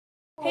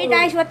Hey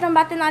guys, welcome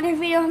back to another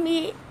video of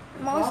me,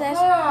 Moses.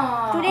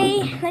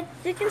 Today, like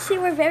you can see,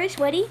 we're very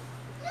sweaty.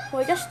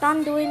 We're just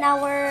done doing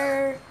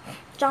our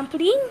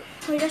trampoline.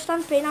 We're just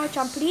done playing our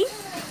trampoline.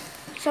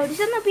 So this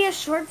is gonna be a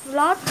short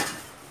vlog.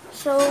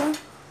 So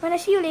when I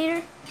see you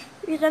later,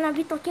 we're gonna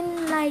be taking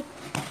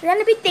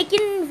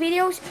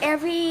videos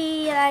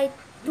every like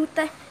two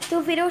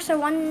videos or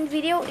one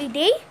video a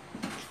day.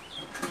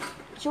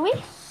 Should we?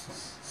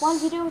 One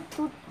video,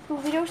 two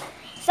videos.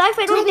 Sorry if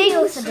I don't take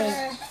videos a day.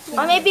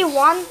 Or maybe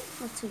one.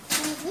 Let's see.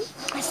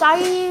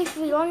 Sorry if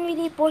we don't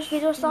really post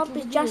videos up.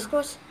 It's just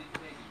because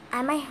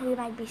we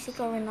might be sick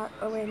or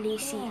we're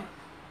lazy.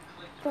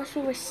 Plus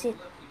we were sick.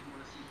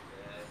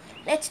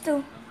 Let's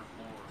do.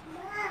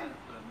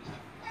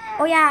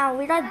 Oh yeah,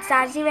 we got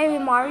Zazie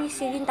and Remarii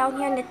sitting down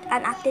here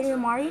and acting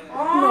Remarii.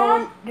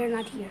 No, they're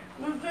not here.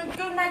 You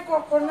drinking my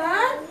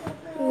coconut?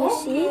 Let me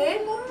see.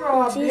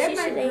 She's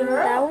laying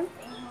down.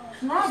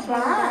 Not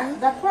bad.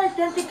 That's why I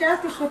tend to care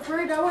to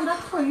separate that one.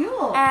 That's for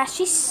you.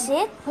 She's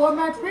sick. For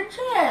my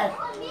princess.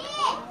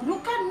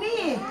 Look at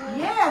me.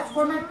 Yes,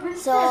 for my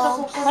princess.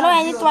 So,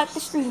 I need to wipe the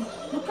screen.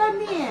 Look at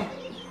me.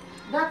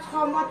 That's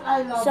how much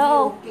I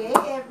love you, okay?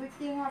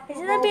 Everything This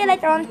is gonna be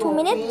like around 2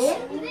 minutes.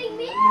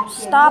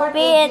 Stop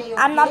it.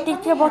 I'm not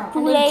thinking about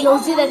too late.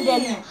 Close it and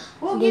then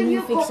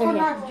you fix it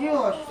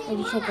here.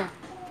 Ready, check out.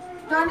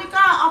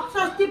 Tanika,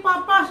 access ti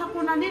papa sa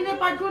kunanin ni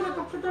Padyo na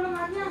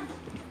lang niya.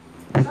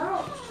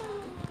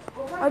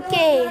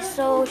 Okay,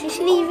 so she's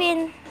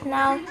leaving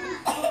now.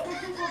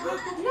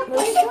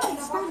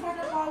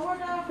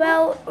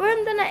 Well,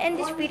 we're gonna end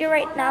this video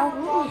right now.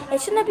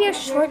 It's gonna be a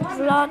short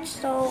vlog,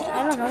 so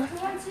I don't know.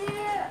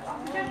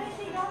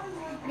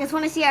 You guys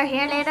want to see our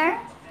hair later?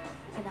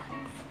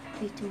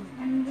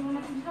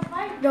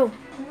 Go.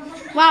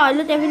 Wow, I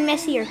look even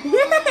messier.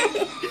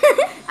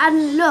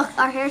 And look,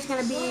 our hair is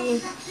gonna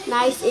be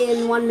nice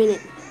in 1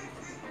 minute.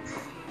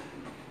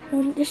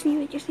 Just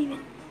leave it.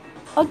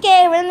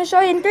 Okay, we're gonna show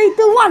you in 3,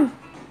 2, 1.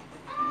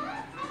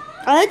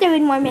 I look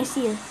even more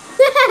messier.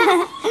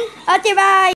 Okay, bye.